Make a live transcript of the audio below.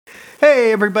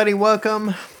Hey everybody,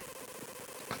 welcome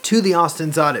to the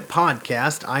Austin's Audit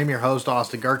Podcast. I'm your host,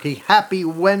 Austin Garkey. Happy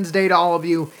Wednesday to all of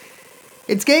you.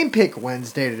 It's Game Pick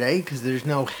Wednesday today because there's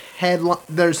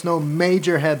no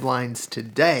major headlines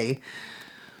today.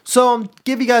 So I'll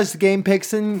give you guys the game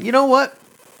picks, and you know what?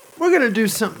 We're going to do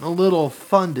something a little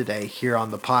fun today here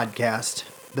on the podcast,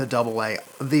 the AA,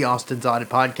 the Austin's Audit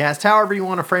Podcast, however you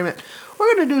want to frame it.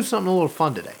 We're going to do something a little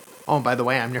fun today. Oh, and by the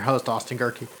way, I'm your host, Austin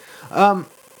Garkey.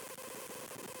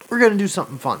 We're going to do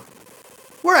something fun.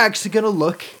 We're actually going to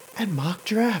look at mock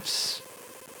drafts.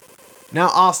 Now,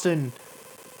 Austin,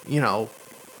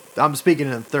 I'm speaking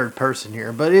in the third person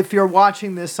here, but if you're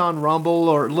watching this on Rumble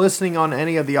or listening on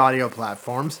any of the audio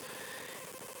platforms,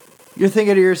 you're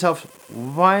thinking to yourself,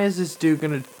 why is this dude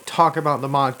going to talk about the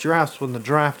mock drafts when the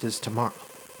draft is tomorrow?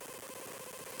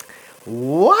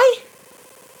 Why?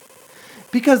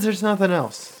 Because there's nothing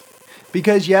else.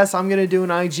 Because, yes, I'm going to do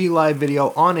an IG live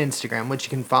video on Instagram, which you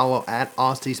can follow at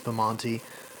Austie Spamonti.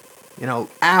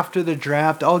 After the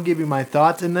draft, I'll give you my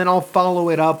thoughts, and then I'll follow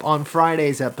it up on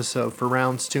Friday's episode for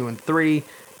rounds 2 and 3,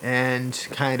 and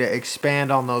kind of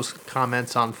expand on those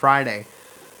comments on Friday.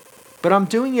 But I'm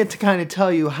doing it to kind of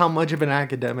tell you how much of an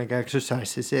academic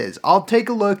exercise this is. I'll take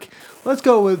a look. Let's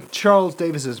go with Charles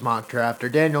Davis's mock draft, or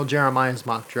Daniel Jeremiah's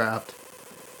mock draft.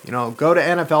 Go to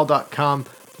NFL.com.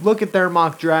 Look at their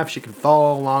mock drafts. You can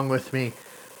follow along with me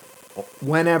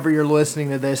whenever you're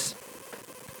listening to this.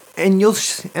 And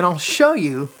I'll show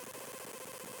you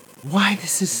why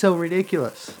this is so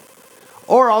ridiculous.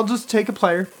 Or I'll just take a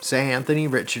player, say Anthony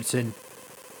Richardson,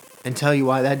 and tell you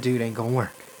why that dude ain't gonna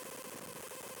work.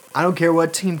 I don't care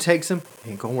what team takes him, it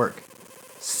ain't gonna work.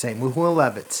 Same with Will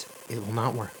Levis. It will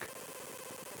not work.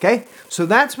 Okay? So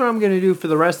that's what I'm gonna do for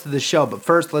the rest of the show. But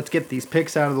first, let's get these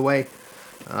picks out of the way.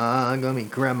 Let me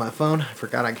grab my phone. I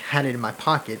forgot I had it in my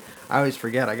pocket. I always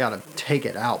forget I gotta take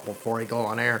it out before I go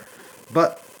on air.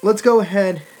 But let's go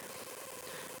ahead,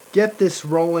 get this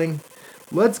rolling.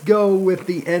 Let's go with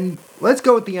the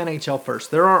NHL first.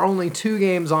 There are only 2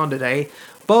 games on today,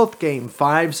 both game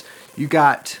 5s. You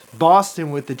got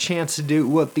Boston with the chance to do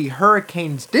what the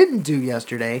Hurricanes didn't do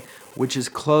yesterday, which is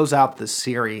close out the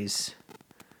series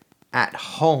at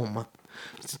home.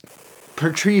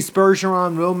 Patrice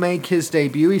Bergeron will make his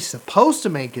debut. He's supposed to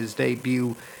make his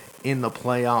debut in the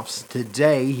playoffs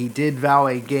today. He did vow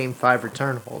a Game 5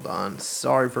 return. Hold on.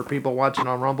 Sorry for people watching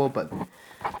on Rumble, but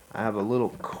I have a little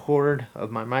cord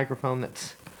of my microphone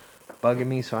that's bugging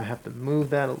me, so I have to move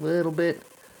that a little bit.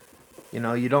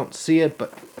 You don't see it,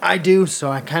 but I do,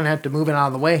 so I kind of have to move it out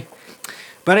of the way.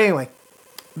 But anyway,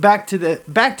 back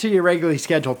to your regularly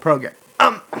scheduled program.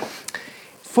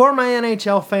 For my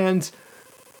NHL fans,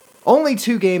 only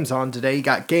 2 games on today. You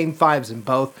got Game 5s in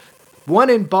both.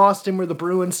 One in Boston where the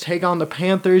Bruins take on the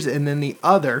Panthers, and then the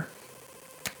other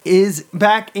is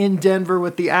back in Denver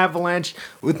with the Avalanche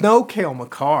with no Cale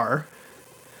Makar.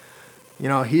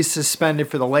 He's suspended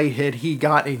for the late hit he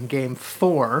got in Game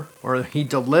 4, or he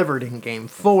delivered in Game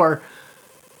 4,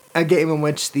 a game in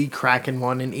which the Kraken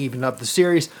won and evened up the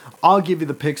series. I'll give you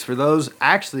the picks for those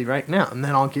actually right now, and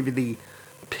then I'll give you the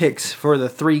picks for the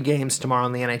 3 games tomorrow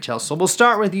in the NHL. So we'll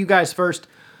start with you guys first.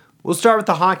 We'll start with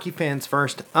the hockey fans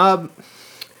first. I'm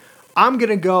going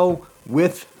to go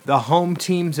with the home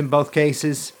teams in both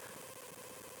cases.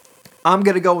 I'm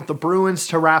going to go with the Bruins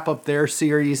to wrap up their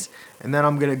series, and then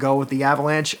I'm going to go with the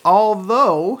Avalanche.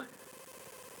 Although,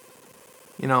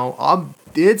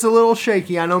 it's a little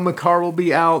shaky. I know Makar will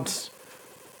be out.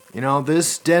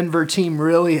 This Denver team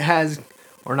really has,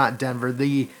 or not Denver,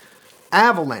 the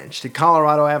Avalanche, the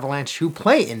Colorado Avalanche, who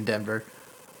play in Denver,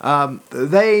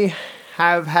 they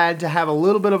have had to have a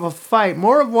little bit of a fight,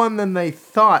 more of one than they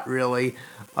thought, really,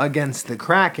 against the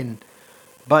Kraken.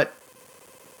 But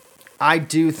I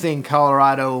do think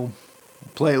Colorado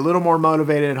play a little more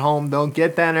motivated at home. They'll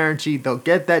get that energy. They'll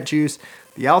get that juice.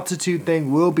 The altitude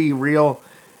thing will be real,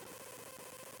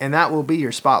 and that will be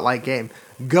your spotlight game.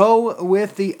 Go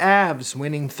with the Avs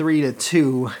winning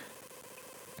 3-2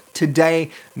 today.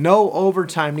 No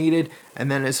overtime needed. And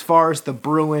then as far as the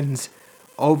Bruins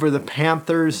over the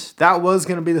Panthers, that was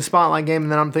going to be the spotlight game.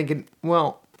 And then I'm thinking,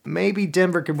 well, maybe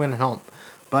Denver could win at home.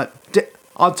 But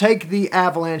I'll take the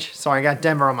Avalanche. Sorry, I got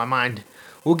Denver on my mind.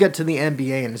 We'll get to the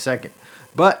NBA in a second.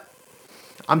 But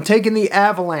I'm taking the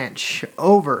Avalanche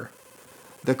over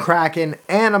the Kraken.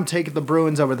 And I'm taking the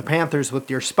Bruins over the Panthers, with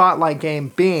your spotlight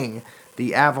game being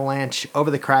the Avalanche over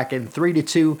the Kraken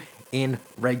 3-2 in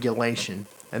regulation.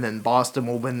 And then Boston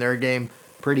will win their game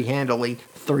pretty handily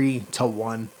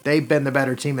 3-1. They've been the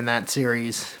better team in that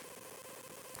series.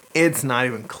 It's not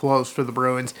even close for the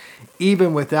Bruins.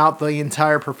 Even without the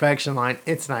entire perfection line,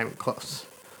 it's not even close.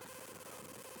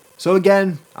 So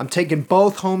again, I'm taking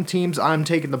both home teams. I'm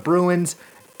taking the Bruins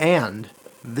and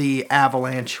the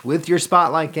Avalanche with your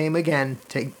spotlight game again,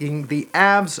 taking the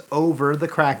Avs over the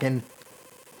Kraken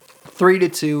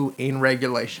 3-2 in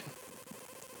regulation.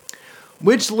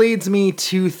 Which leads me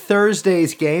to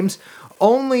Thursday's games.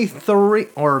 Only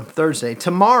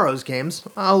tomorrow's games.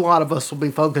 A lot of us will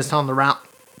be focused on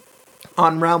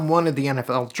round 1 of the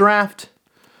NFL draft.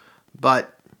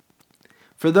 But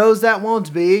for those that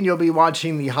won't be, and you'll be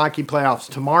watching the hockey playoffs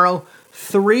tomorrow,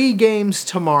 3 games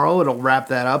tomorrow. It'll wrap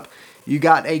that up. You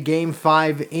got a Game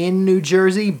 5 in New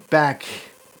Jersey, back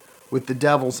with the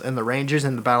Devils and the Rangers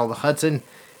in the Battle of the Hudson.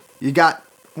 You got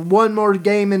one more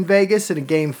game in Vegas in a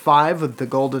Game 5 with the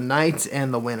Golden Knights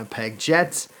and the Winnipeg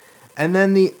Jets. And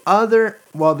then the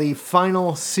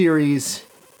final series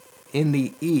in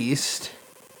the East,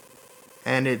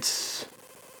 and it's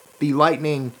the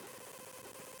Lightning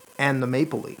and the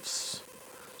Maple Leafs.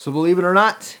 So believe it or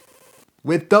not,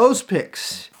 with those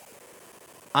picks,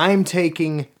 I'm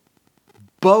taking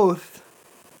both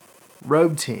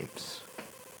road teams,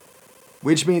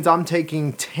 which means I'm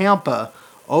taking Tampa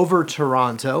over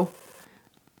Toronto.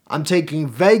 I'm taking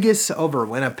Vegas over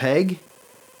Winnipeg.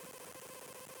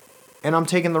 And I'm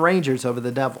taking the Rangers over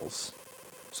the Devils.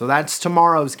 So that's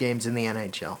tomorrow's games in the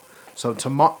NHL. So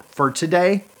for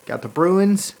today, got the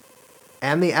Bruins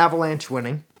and the Avalanche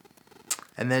winning.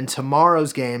 And then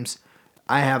tomorrow's games,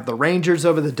 I have the Rangers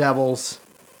over the Devils,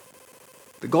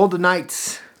 the Golden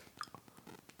Knights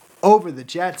over the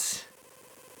Jets,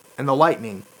 and the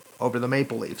Lightning over the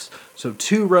Maple Leafs. So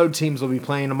 2 road teams will be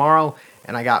playing tomorrow,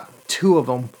 and I got 2 of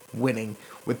them winning,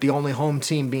 with the only home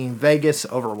team being Vegas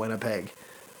over Winnipeg.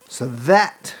 So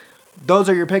those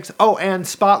are your picks. Oh, and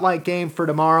spotlight game for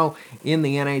tomorrow in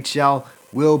the NHL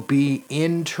will be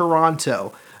in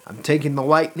Toronto. I'm taking the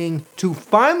Lightning to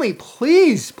finally,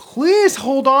 please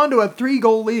hold on to a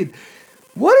 3-goal lead.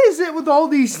 What is it with all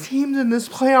these teams in this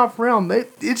playoff round?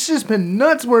 It's just been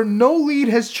nuts where no lead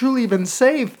has truly been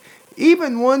safe.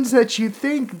 Even ones that you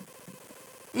think,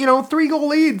 3-goal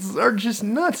leads are just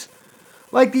nuts.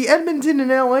 Like the Edmonton and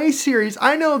LA series,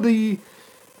 I know the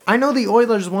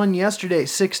Oilers won yesterday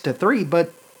 6-3,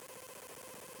 but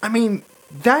I mean,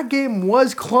 that game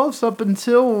was close up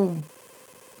until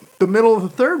the middle of the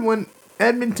third when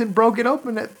Edmonton broke it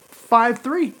open at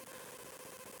 5-3.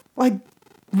 Like,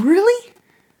 really?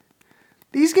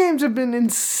 These games have been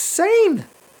insane.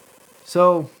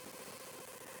 So,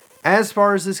 as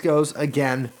far as this goes,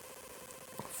 again,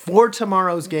 for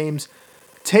tomorrow's games,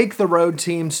 take the road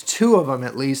teams, 2 of them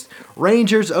at least.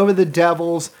 Rangers over the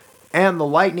Devils and the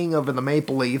Lightning over the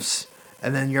Maple Leafs.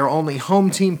 And then your only home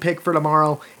team pick for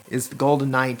tomorrow is the Golden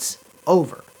Knights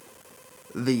over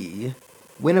the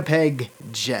Winnipeg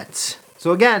Jets.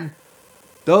 So again,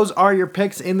 those are your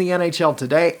picks in the NHL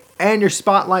today. And your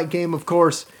spotlight game, of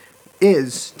course,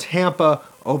 is Tampa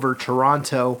over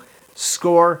Toronto.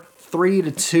 Score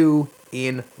 3-2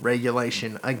 in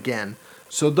regulation again.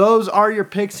 So those are your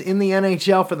picks in the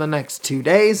NHL for the next 2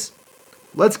 days.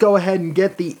 Let's go ahead and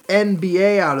get the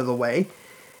NBA out of the way.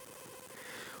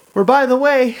 Where, by the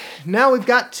way, now we've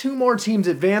got 2 more teams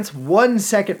advance. 1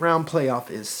 second-round playoff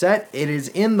is set. It is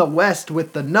in the West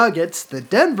with the Nuggets, the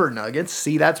Denver Nuggets.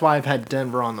 See, that's why I've had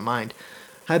Denver on the mind.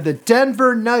 Had the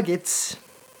Denver Nuggets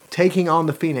taking on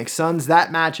the Phoenix Suns.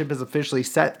 That matchup is officially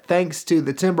set thanks to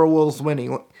the Timberwolves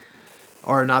winning.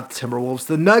 Or not the Timberwolves.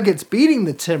 The Nuggets beating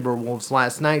the Timberwolves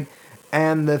last night.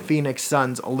 And the Phoenix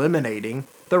Suns eliminating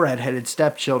the redheaded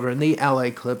stepchildren, the LA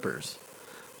Clippers.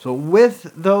 So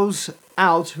with those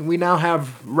out, we now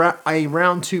have a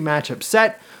round 2 matchup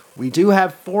set. We do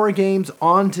have 4 games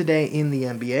on today in the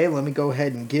NBA. Let me go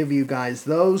ahead and give you guys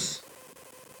those.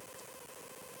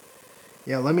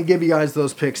 Let me give you guys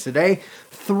those picks today.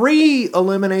 3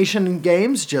 elimination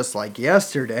games, just like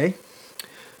yesterday.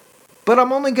 But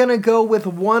I'm only going to go with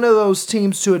one of those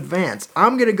teams to advance.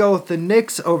 I'm going to go with the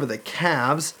Knicks over the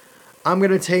Cavs. I'm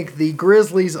going to take the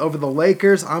Grizzlies over the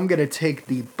Lakers. I'm going to take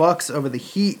the Bucks over the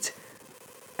Heat.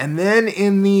 And then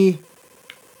in the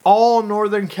all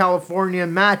Northern California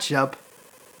matchup,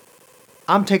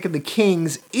 I'm taking the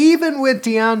Kings, even with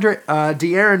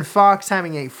De'Aaron Fox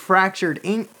having a fractured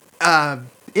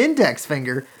index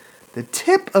finger. The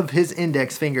tip of his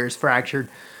index finger is fractured,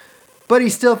 but he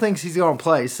still thinks he's going to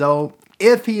play. So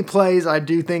if he plays, I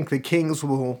do think the Kings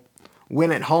will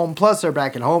win at home. Plus, they're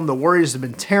back at home. The Warriors have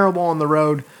been terrible on the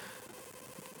road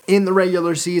in the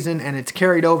regular season, and it's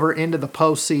carried over into the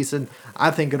postseason. I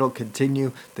think it'll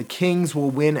continue. The Kings will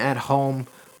win at home,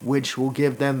 which will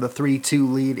give them the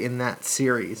 3-2 lead in that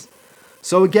series.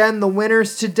 So again, the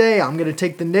winners today, I'm going to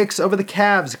take the Knicks over the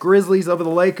Cavs, Grizzlies over the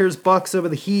Lakers, Bucks over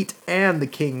the Heat, and the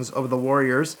Kings over the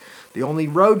Warriors. The only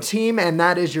road team, and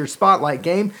that is your spotlight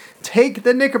game, take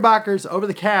the Knickerbockers over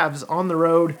the Cavs on the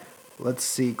road. Let's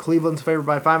see, Cleveland's favored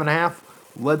by 5.5.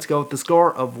 Let's go with the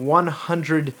score of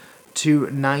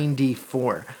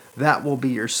 100-94. That will be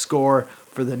your score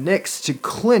for the Knicks to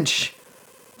clinch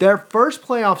their first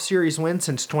playoff series win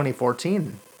since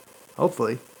 2014.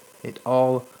 Hopefully, it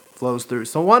all flows through.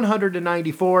 So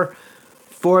 100-94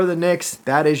 for the Knicks.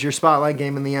 That is your spotlight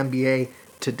game in the NBA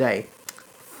today.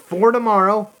 For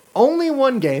tomorrow, only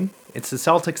one game. It's the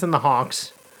Celtics and the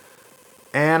Hawks.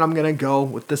 And I'm going to go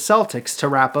with the Celtics to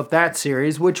wrap up that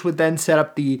series, which would then set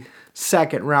up the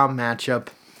second round matchup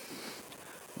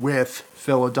with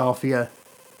Philadelphia.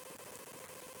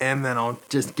 And then I'll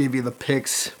just give you the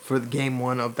picks for the game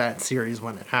one of that series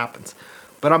when it happens.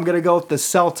 But I'm going to go with the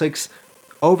Celtics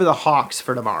over the Hawks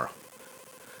for tomorrow.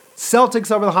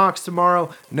 Celtics over the Hawks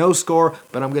tomorrow. No score,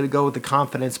 but I'm going to go with the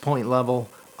confidence point level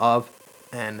of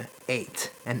an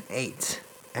 8. An 8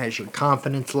 as your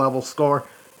confidence level score.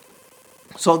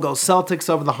 So I'll go Celtics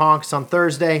over the Hawks on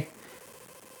Thursday.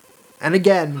 And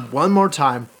again, one more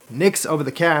time, Knicks over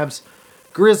the Cavs,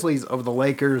 Grizzlies over the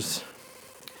Lakers,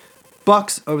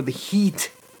 Bucks over the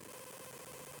Heat,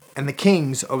 and the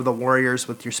Kings over the Warriors,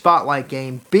 with your spotlight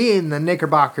game being the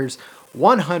Knickerbockers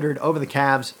 100 over the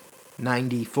Cavs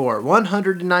 94.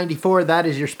 100-94, that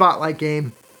is your spotlight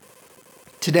game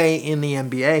today in the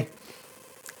NBA.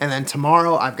 And then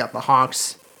tomorrow I've got the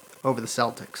Hawks over the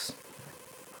Celtics.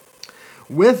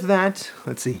 With that,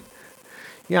 let's see.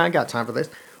 Yeah, I got time for this.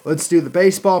 Let's do the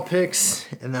baseball picks,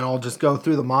 and then I'll just go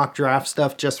through the mock draft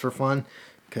stuff just for fun,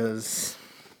 because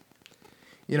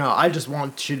I just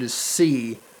want you to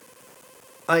see,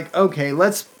 like, okay,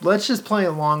 let's just play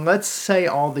along. Let's say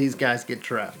all these guys get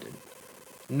drafted.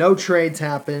 No trades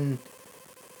happen,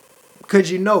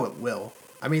 because it will.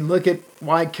 I mean, look at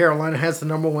why Carolina has the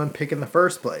number 1 pick in the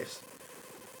first place.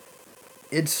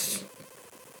 It's,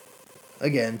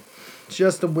 again,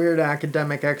 just a weird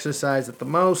academic exercise at the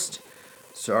most.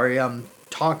 Sorry, I'm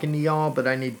talking to y'all, but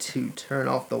I need to turn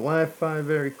off the Wi-Fi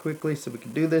very quickly so we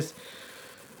can do this.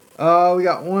 We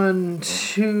got 1,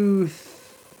 2...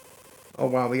 Oh,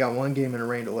 wow, we got one game in a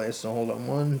rain delay, so hold on.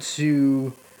 1,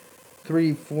 2,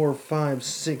 3, 4, 5,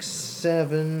 6,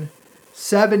 7.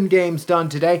 7 games done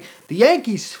today. The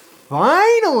Yankees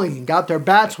finally got their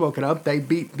bats woken up. They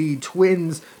beat the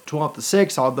Twins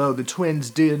 12-6, although the Twins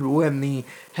did win the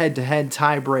head-to-head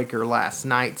tiebreaker last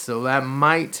night, so that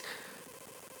might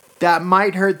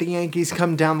hurt the Yankees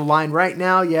come down the line. Right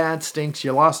now, yeah, it stinks.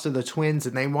 You lost to the Twins,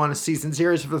 and they won a season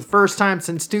series for the first time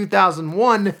since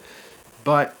 2001.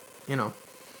 But,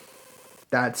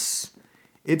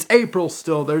 it's April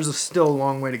still. There's still a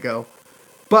long way to go.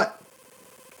 But,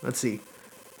 let's see.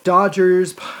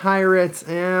 Dodgers, Pirates,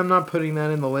 I'm not putting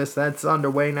that in the list. That's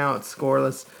underway now. It's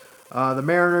scoreless. The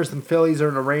Mariners and Phillies are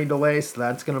in a rain delay, so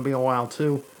that's going to be a while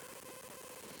too.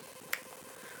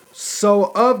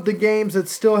 So, of the games that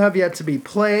still have yet to be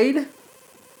played,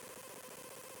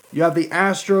 you have the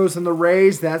Astros and the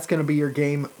Rays. That's going to be your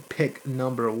game pick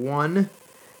number 1.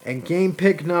 And game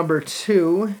pick number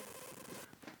 2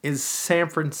 is San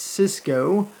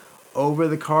Francisco over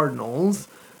the Cardinals.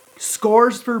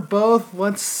 Scores for both,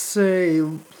 let's say,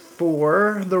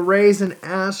 for the Rays and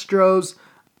Astros,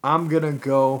 I'm going to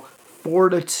go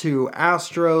 4-2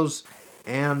 Astros.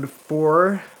 And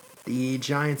for the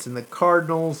Giants and the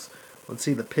Cardinals, let's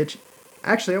see the pitch.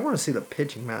 Actually, I want to see the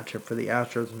pitching matchup for the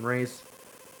Astros and Rays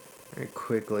very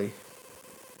quickly.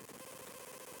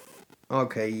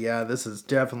 Okay, yeah, this is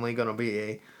definitely going to be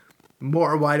a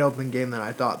more wide open game than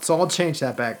I thought. So I'll change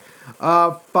that back.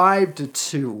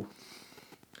 5-2.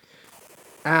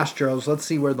 Astros. Let's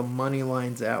see where the money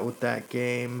line's at with that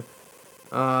game.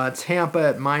 Tampa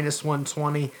at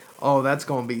 -120. Oh, that's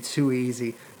going to be too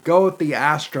easy. Go with the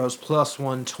Astros plus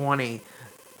 120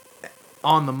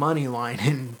 on the money line,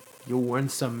 and you'll win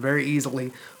some very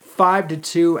easily.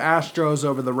 5-2 Astros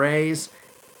over the Rays.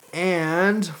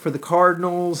 And for the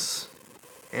Cardinals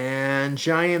and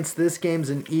Giants, this game's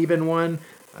an even one.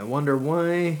 I wonder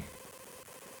why.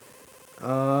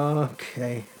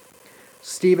 Okay.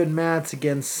 Steven Matz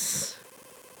against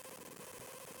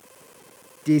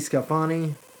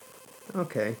DeSclafani.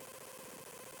 Okay.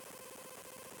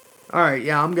 Alright,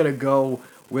 yeah, I'm going to go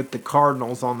with the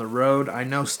Cardinals on the road. I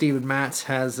know Steven Matz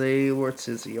has what's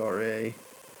his ERA?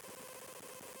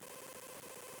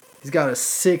 He's got a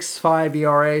 6.5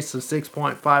 ERA, so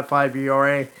 6.55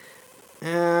 ERA.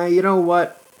 You know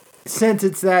what? Since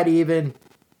it's that even,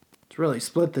 it's really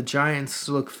split. The Giants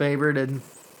look favored in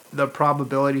the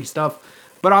probability stuff.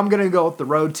 But I'm going to go with the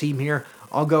road team here.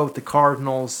 I'll go with the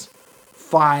Cardinals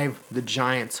 5, the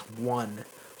Giants 1.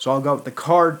 So I'll go with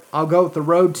the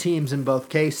road teams in both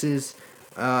cases.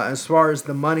 As far as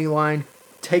the money line,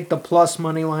 take the plus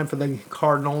money line for the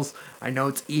Cardinals. I know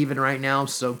it's even right now,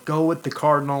 so go with the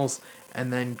Cardinals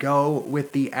and then go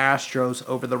with the Astros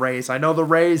over the Rays. I know the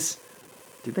Rays,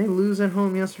 did they lose at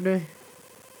home yesterday?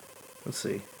 Let's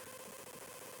see.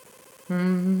 Or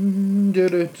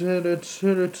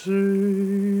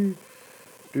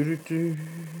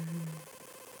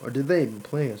did they even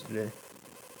play yesterday?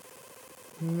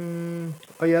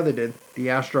 Oh yeah, they did. The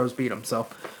Astros beat them, so.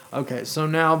 Okay, so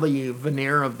now the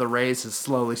veneer of the Rays is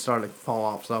slowly starting to fall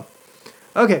off, so.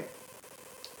 Okay.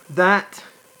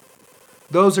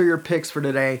 Those are your picks for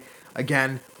today.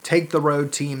 Again, take the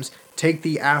road teams, take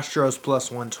the Astros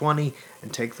plus 120,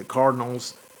 and take the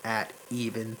Cardinals at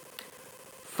even.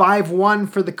 5-1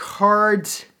 for the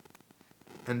Cards,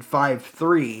 and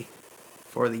 5-3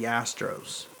 for the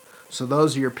Astros. So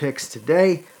those are your picks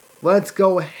today. Let's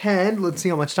go ahead. Let's see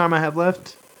how much time I have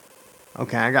left.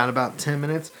 Okay, I got about 10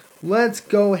 minutes. Let's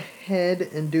go ahead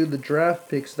and do the draft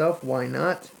pick stuff. Why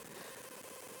not?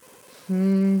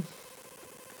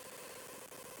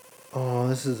 Oh,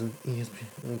 this is an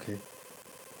ESPN. Okay.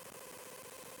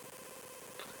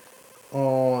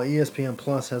 Oh, ESPN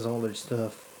Plus has all their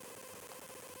stuff.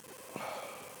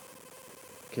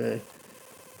 Okay.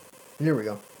 Here we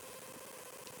go.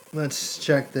 Let's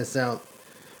check this out.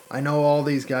 I know all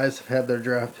these guys have had their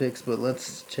draft picks, but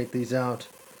let's check these out.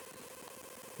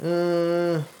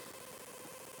 Let's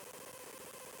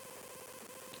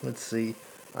see.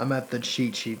 I'm at the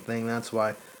cheat sheet thing, that's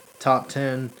why. Top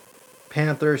 10.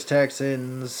 Panthers,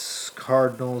 Texans,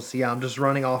 Cardinals. Yeah, I'm just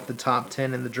running off the top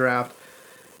 10 in the draft.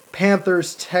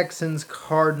 Panthers, Texans,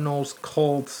 Cardinals,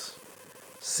 Colts,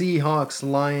 Seahawks,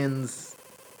 Lions,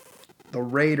 the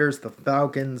Raiders, the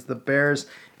Falcons, the Bears,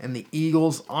 and the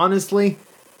Eagles. Honestly,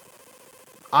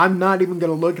 I'm not even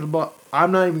gonna look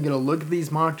at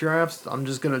these mock drafts. I'm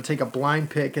just gonna take a blind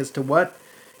pick as to what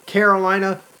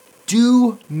Carolina.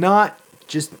 Do not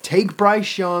just take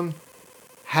Bryce Young,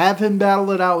 have him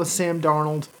battle it out with Sam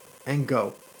Darnold, and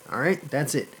go. All right,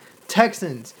 that's it.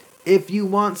 Texans, if you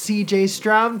want C.J.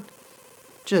 Stroud,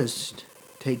 just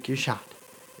take your shot.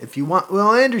 If you want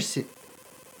Will Anderson,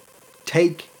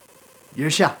 take your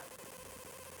shot.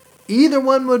 Either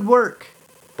one would work,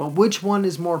 but which one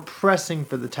is more pressing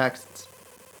for the Texans?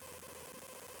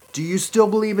 Do you still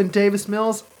believe in Davis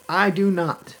Mills? I do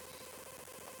not.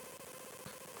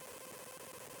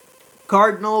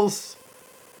 Cardinals,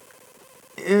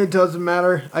 it doesn't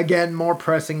matter. Again, more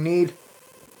pressing need.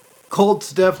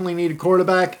 Colts definitely need a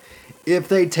quarterback. If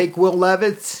they take Will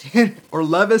Levis or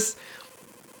Levis,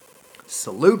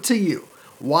 salute to you.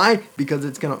 Why? Because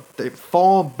they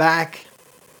fall back.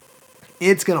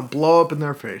 It's going to blow up in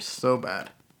their face so bad.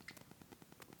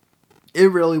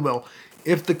 It really will.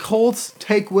 If the Colts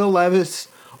take Will Levis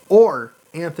or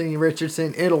Anthony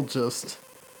Richardson, they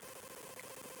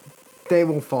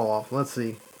will fall off. Let's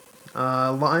see.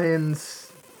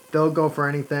 Lions, they'll go for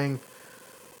anything.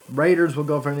 Raiders will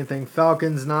go for anything.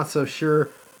 Falcons, not so sure.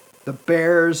 The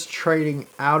Bears trading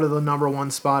out of the number 1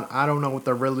 spot. I don't know what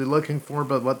they're really looking for,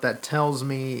 but what that tells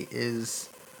me is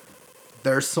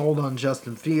they're sold on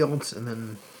Justin Fields, and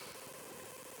then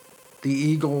the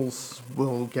Eagles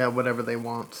will get whatever they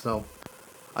want. So,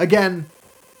 again,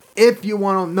 if you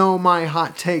want to know my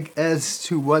hot take as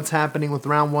to what's happening with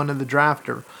round 1 of the draft,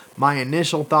 or my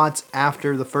initial thoughts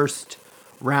after the first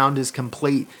round is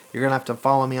complete, you're gonna have to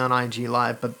follow me on IG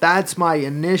Live. But that's my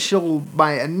initial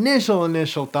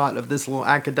thought of this little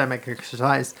academic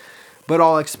exercise. But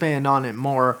I'll expand on it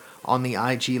more on the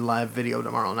IG Live video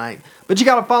tomorrow night. But you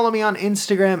gotta follow me on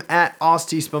Instagram at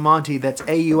Austi Spamanti. That's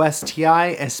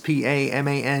AUSTI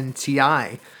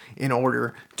SPAMANTI in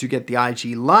order to get the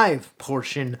IG Live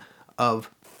portion of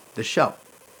the show.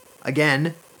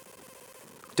 Again,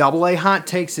 AA Hot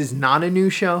Takes is not a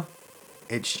new show.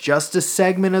 It's just a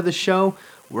segment of the show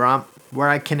where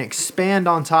I can expand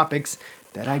on topics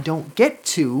that I don't get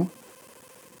to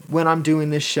when I'm doing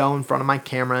this show in front of my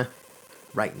camera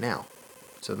right now.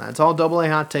 So that's all AA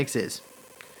Hot Takes is.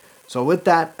 So with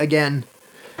that, again,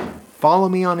 follow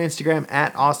me on Instagram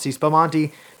at Austi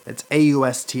Spamanti. That's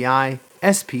AUSTI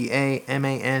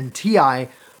SPAMANTI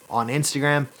on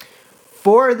Instagram.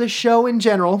 For the show in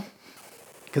general,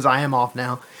 because I am off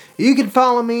now, you can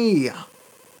follow me.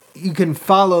 You can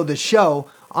follow the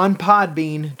show on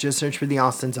Podbean. Just search for the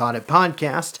Austin's Audit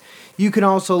Podcast. You can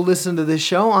also listen to this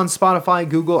show on Spotify,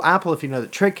 Google, Apple, if you know the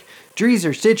trick,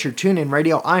 Deezer, Stitcher, TuneIn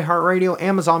Radio, iHeartRadio,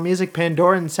 Amazon Music,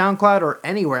 Pandora, and SoundCloud, or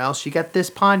anywhere else you get this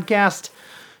podcast.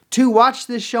 to watch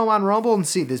this show on Rumble and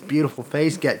see this beautiful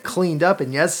face get cleaned up.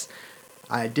 And yes,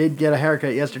 I did get a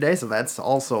haircut yesterday, so that's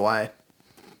also why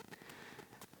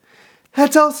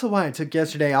I took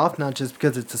yesterday off, not just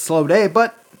because it's a slow day,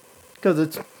 but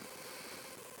because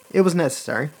it was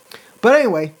necessary. But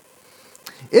anyway,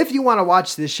 if you want to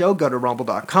watch this show, go to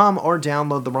rumble.com or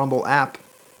download the Rumble app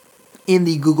in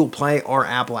the Google Play or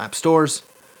Apple App Stores.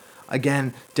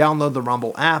 Again, download the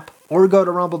Rumble app or go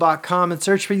to rumble.com and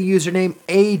search for the username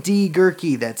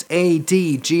ADGurkey. That's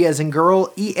ADG as in girl,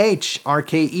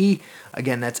 EHRKE.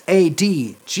 Again, that's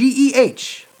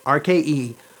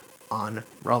ADGEHRKE on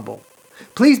Rumble.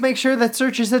 Please make sure that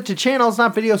search is set to channels,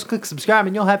 not videos. Click subscribe,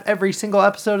 and you'll have every single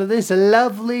episode of this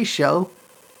lovely show.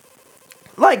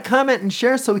 Like, comment, and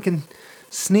share so we can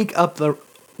sneak up the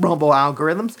Rumble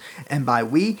algorithms. And by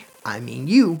we, I mean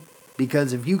you.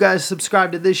 Because if you guys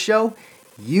subscribe to this show,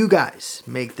 you guys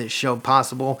make this show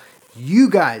possible. You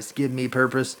guys give me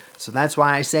purpose. So that's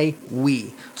why I say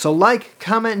we. So like,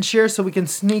 comment, and share so we can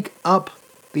sneak up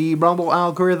the Rumble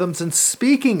algorithms. And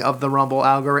speaking of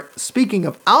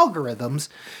algorithms,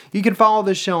 you can follow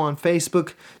this show on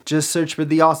Facebook. Just search for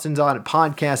the Austin's Audit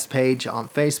Podcast page on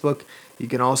Facebook. You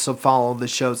can also follow the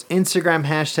show's Instagram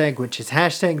hashtag, which is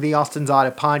hashtag the Austin's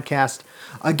Audit Podcast.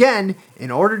 Again, in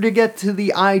order to get to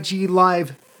the IG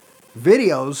Live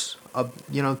videos,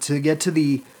 to get to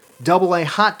the AA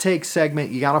Hot Take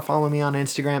segment, you got to follow me on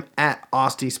Instagram at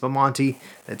Austy Spamanti.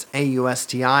 That's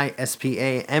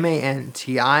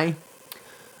AUSTISPAMANTI.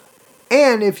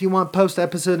 And if you want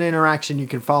post-episode interaction, you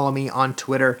can follow me on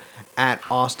Twitter at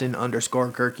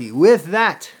Austin_Gerke. With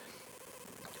that,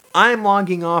 I'm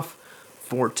logging off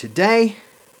for today.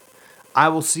 I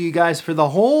will see you guys for the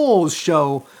whole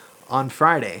show on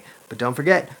Friday. But don't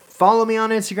forget, follow me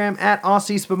on Instagram at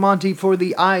Austy Spamanti for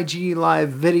the IG Live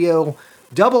video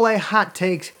AA Hot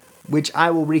Takes, which I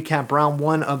will recap round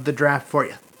 1 of the draft for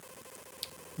you.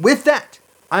 With that,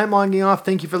 I'm logging off.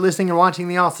 Thank you for listening and watching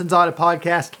the Austin's Audit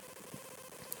Podcast.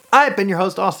 I've been your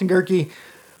host, Austin Gerke.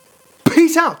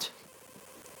 Peace out.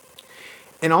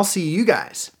 And I'll see you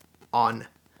guys on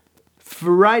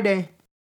Friday.